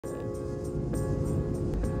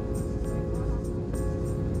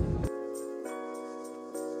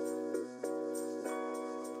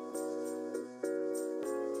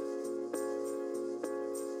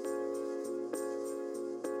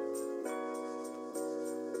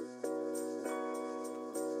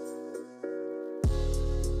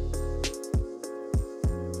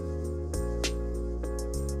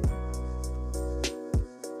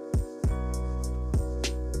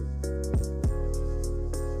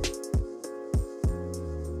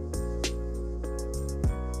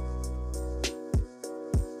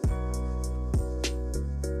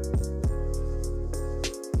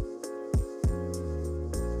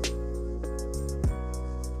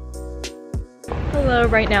Hello,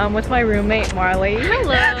 right now I'm with my roommate Marley.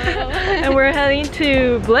 Hello. And we're heading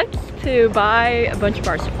to Blix to buy a bunch of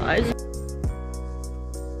art supplies.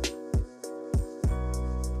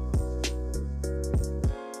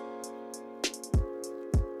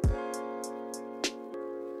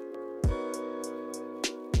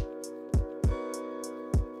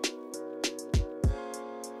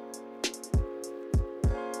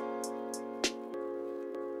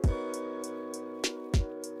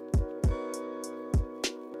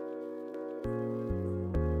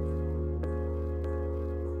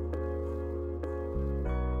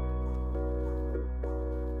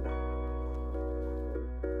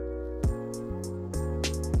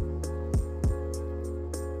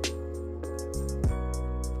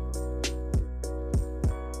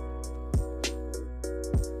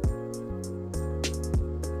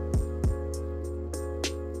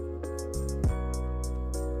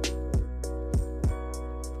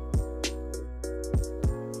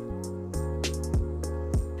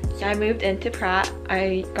 So I moved into Pratt.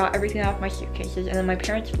 I got everything out of my suitcases, and then my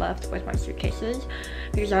parents left with my suitcases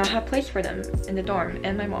because I don't have place for them in the dorm,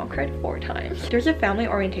 and my mom cried 4 times. There's a family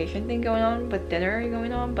orientation thing going on with dinner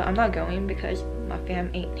going on, but I'm not going because my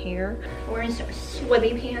fam ain't here. I'm wearing some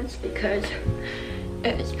sweaty pants because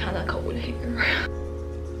it is kind of cold here.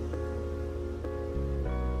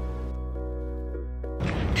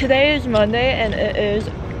 Today is Monday and it is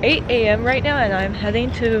 8 a.m. right now, and I'm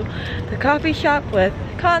heading to the coffee shop with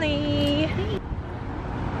Connie.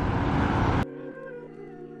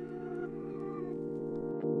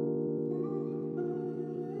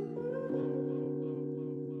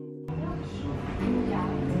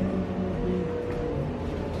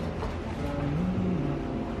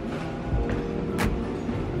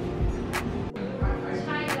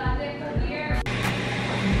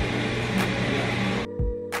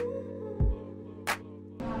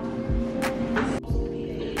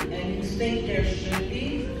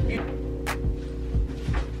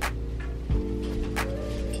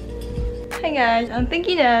 Hey guys, I'm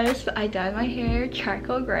thinking this, but I dyed my hair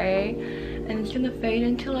charcoal gray and it's gonna fade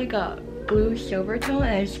into like a blue silver tone,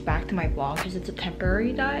 and it's back to my blonde because it's a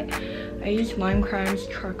temporary dye. I used Lime Crime's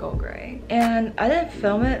charcoal gray, and I didn't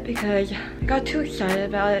film it because I got too excited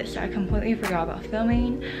about it, so I completely forgot about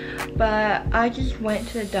filming. But I just went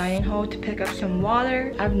to the dining hall to pick up some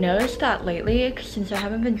water. I've noticed that lately, since I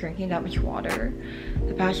haven't been drinking that much water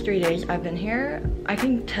the past 3 days I've been here, I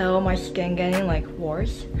can tell my skin getting like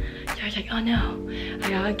worse. So I was like, oh no, I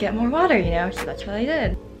gotta get more water, you know? So that's what I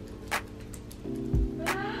did.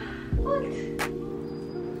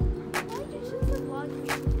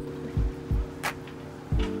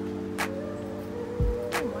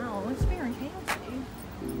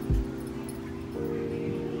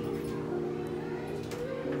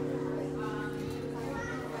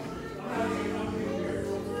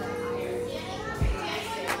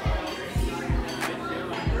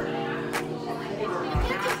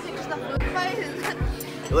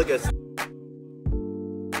 Look at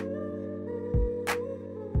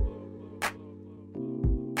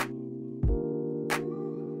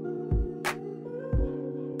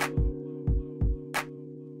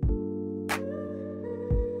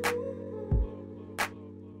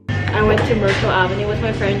I went to Myrtle Avenue with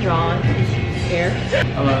my friend John. He's here.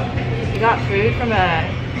 hello. We got food from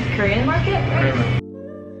a Korean market, right?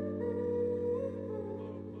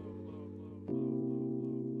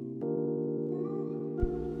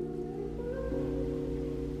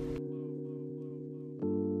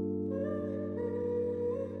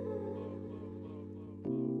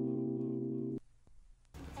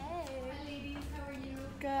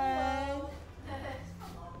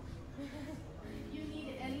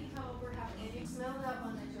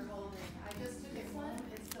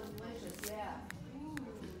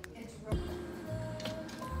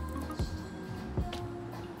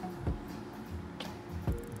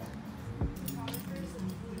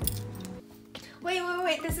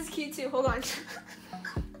 Wait, this is cute too. Hold on.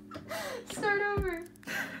 Start over.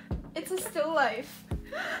 It's a still life.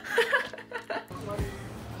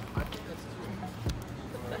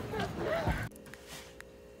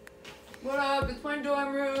 What up? It's my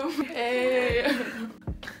dorm room. Hey.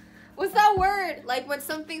 What's that word? Like when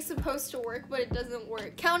something's supposed to work but it doesn't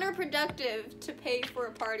work. Counterproductive to pay for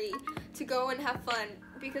a party, to go and have fun,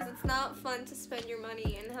 because it's not fun to spend your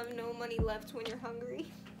money and have no money left when you're hungry.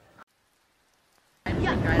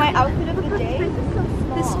 My outfit of the day.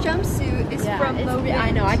 This jumpsuit is from Logan. I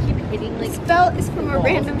know, I keep hitting like... This belt is from a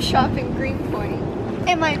random shop in Greenpoint.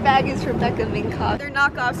 And my bag is from Becca Minkoff. They're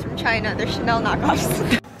knockoffs from China. They're Chanel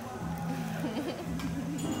knockoffs.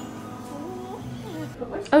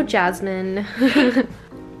 Oh, Jasmine.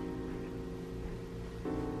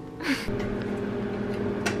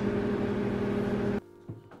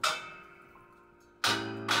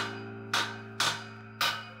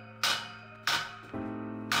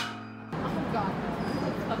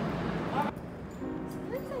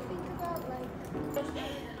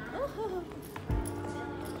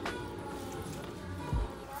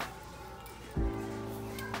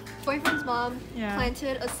 Boyfriend's mom Yeah.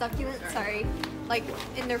 planted a succulent, like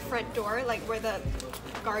in their front door, like where the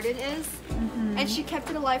garden is. And she kept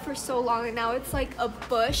it alive for so long, and now it's like a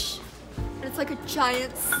bush. And it's like a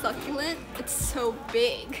giant succulent. It's so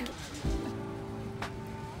big.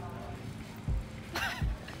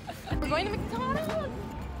 We're going to McDonald's!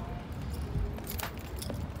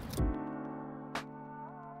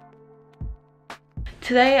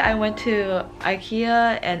 Today I went to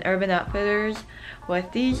IKEA and Urban Outfitters with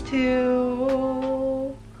these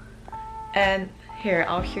two. And here,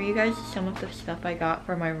 I'll show you guys some of the stuff I got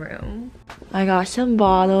for my room. I got some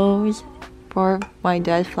bottles for my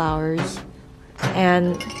dead flowers.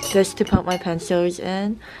 And this to put my pencils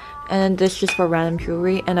in. And this just for random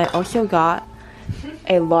jewelry. And I also got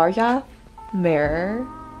a large mirror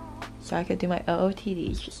so I could do my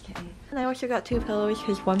OOTDs. Just kidding. And I also got 2 pillows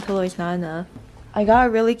because 1 pillow is not enough. I got a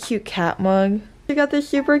really cute cat mug. I got this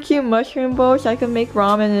super cute mushroom bowl so I can make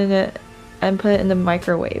ramen in it and put it in the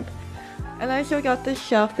microwave. And I also got this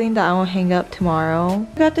shelf thing that I will hang up tomorrow.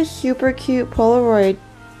 I got this super cute Polaroid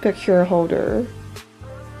picture holder.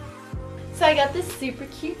 So I got this super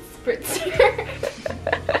cute spritzer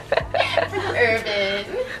from Urban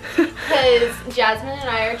because Jasmine and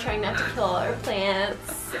I are trying not to kill our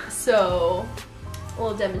plants. So, a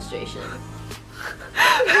little demonstration.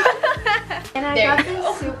 And I got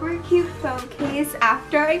this super cute phone case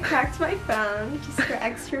after I cracked my phone, just for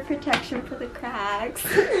extra protection for the cracks.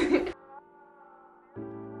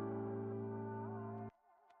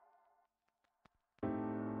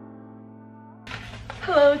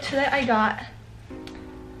 Hello, today I got,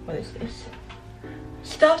 what is this?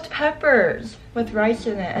 Stuffed peppers with rice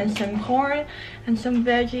in it and some corn and some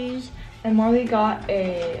veggies. And Marley got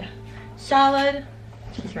a salad,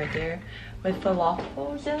 she's right there, with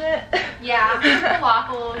falafels in it. Yeah,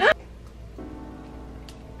 falafels.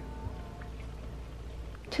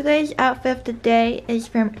 Today's outfit of the day is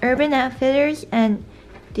from Urban Outfitters, and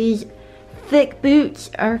these thick boots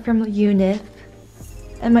are from Unif.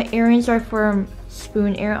 And my earrings are from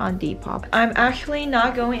Spoon Air on Depop. I'm actually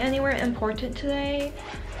not going anywhere important today.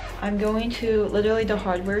 I'm going to literally the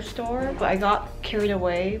hardware store, but I got carried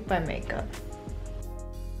away by makeup.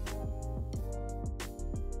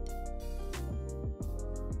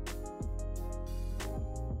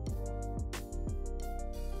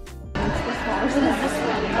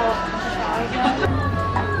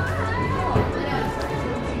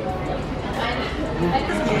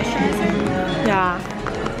 Yeah.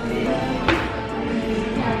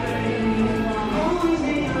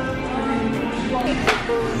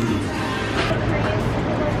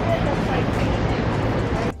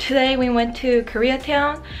 Today we went to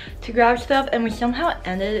Koreatown to grab stuff, and we somehow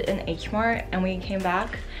ended in H Mart, and we came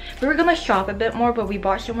back. We were gonna shop a bit more, but we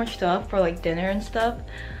bought so much stuff for like dinner and stuff.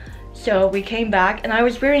 So we came back, and I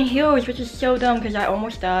was wearing heels, which is so dumb because I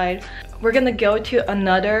almost died. We're gonna go to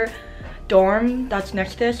another dorm that's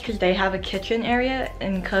next to this because they have a kitchen area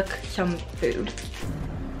and cook some food.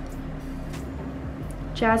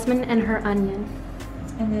 Jasmine and her onion.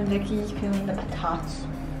 And then Vicky's peeling the potatoes.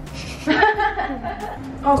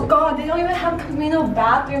 Oh god, they don't even have communal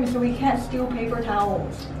bathrooms, so we can't steal paper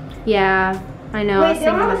towels. Yeah, I know. Wait, they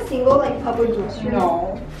don't have a single like public restroom?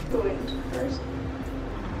 No. First.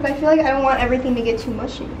 But I feel like I don't want everything to get too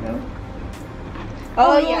mushy, you know?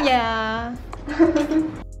 Oh yeah.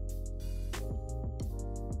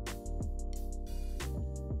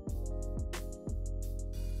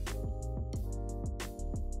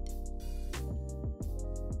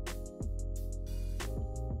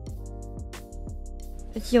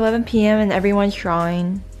 It's 11 p.m. and everyone's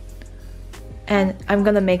drawing. And I'm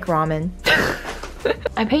gonna make ramen.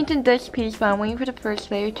 I painted this piece, but I'm waiting for the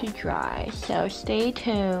first layer to dry, so stay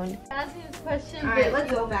tuned. Jasmine's question. Alright,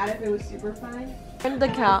 let's go bad if it was super fine. And the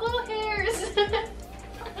cow. Little hairs.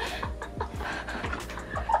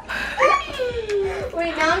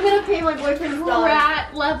 Wait, now I'm gonna pay my boyfriend's dog.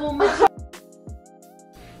 Rat level.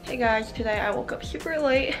 Hey guys, today I woke up super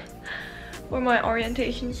late for my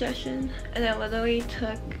orientation session, and it literally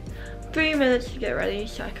took 3 minutes to get ready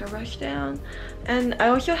so I could rush down. And I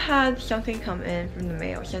also had something come in from the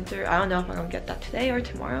mail center. I don't know if I'm gonna get that today or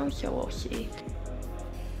tomorrow, so we'll see.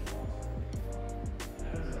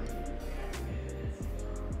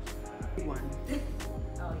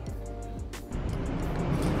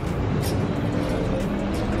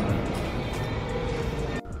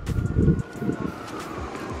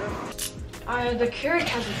 The Keurig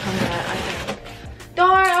hasn't come yet, I think.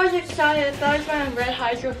 Darn, I was excited. That was my red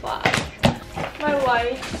hydro flask. My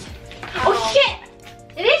wife. Oh shit!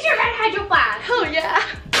 It is your red hydro flask! Oh yeah!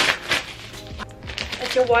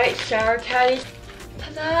 It's a white shower caddy.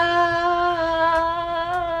 Ta-da!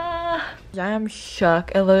 I am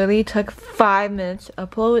shook. It literally took 5 minutes to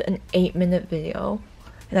upload an 8-minute video.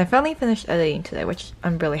 And I finally finished editing today, which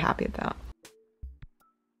I'm really happy about.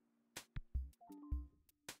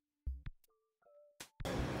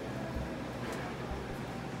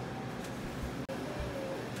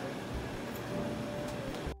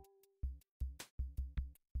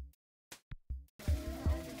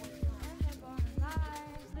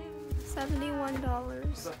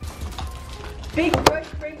 $71. Big brush,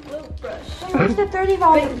 big blue brush. Where's the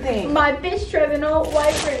 $30 thing? My bitch driven old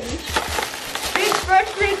white range. Big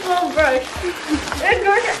brush, big blue brush. Big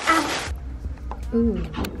brush. Ooh.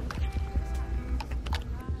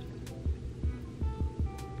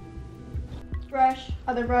 Brush,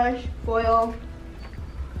 other brush, foil.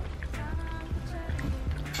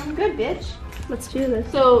 I'm good, bitch. Let's do this.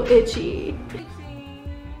 So itchy.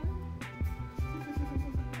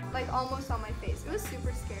 Like almost on my face. It was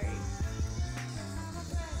super scary.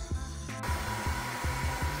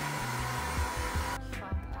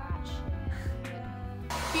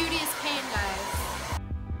 Beauty is pain, guys.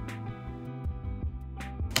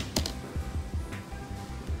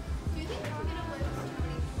 Do you think I'm gonna live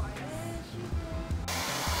twice?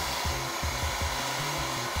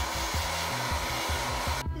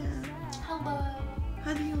 Hello.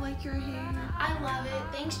 How do you like your hair? I love it.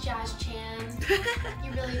 Thanks, Josh Chan.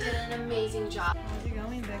 You really did an amazing job. How's it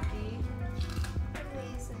going, Becky?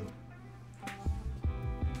 Amazing.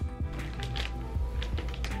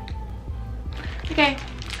 Okay,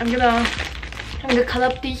 I'm gonna cut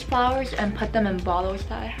up these flowers and put them in bottles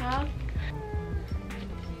that I have.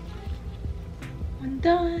 I'm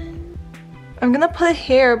done. I'm gonna put it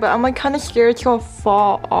here, but I'm like kind of scared it's gonna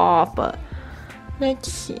fall off. But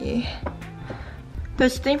let's see.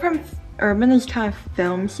 This thing from Urban is kind of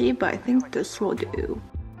filmy, but I think this will do.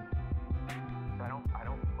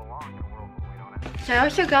 So I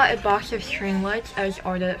also got a box of string lights. I just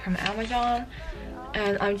ordered it from Amazon.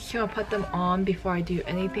 And I'm just gonna put them on before I do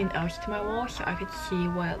anything else to my wall so I could see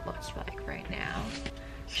what it looks like right now.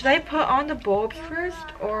 Should I put on the bulbs first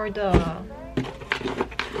or should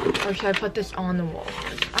I put this on the wall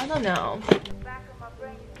first? I don't know.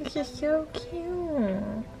 This is so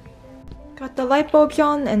cute. Got the light bulbs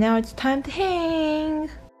on and now it's time to hang.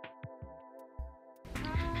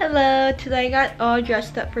 Hello, today I got all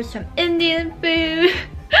dressed up for some Indian food.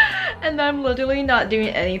 And I'm literally not doing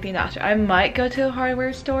anything after. I might go to a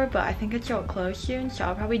hardware store, but I think it's all closed soon, so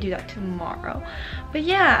I'll probably do that tomorrow. But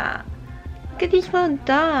yeah, look at these little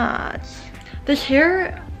dots. This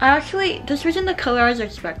hair, this wasn't the color I was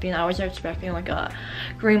expecting. I was expecting like a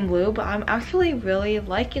green blue, but I'm actually really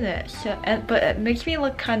liking it. So, but it makes me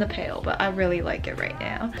look kind of pale, but I really like it right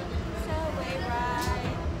now.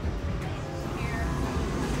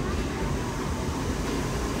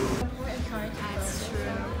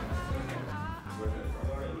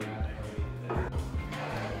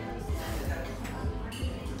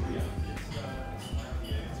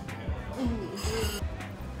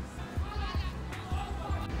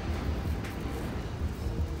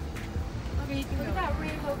 Look at that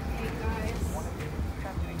relocate, guys.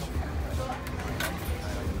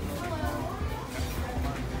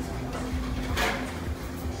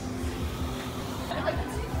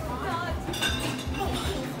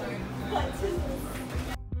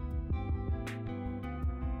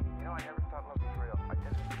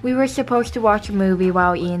 We were supposed to watch a movie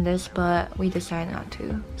while eating this, but we decided not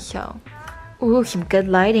to. So, ooh, some good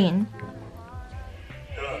lighting.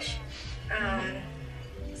 Who else?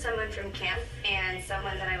 Someone from camp and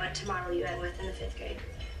someone that I went to Model UN with in the 5th grade.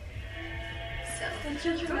 So, are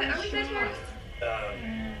we good here?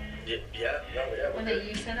 Yeah, no, yeah. One that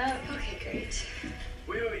you set up? Okay, great.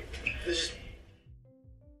 We were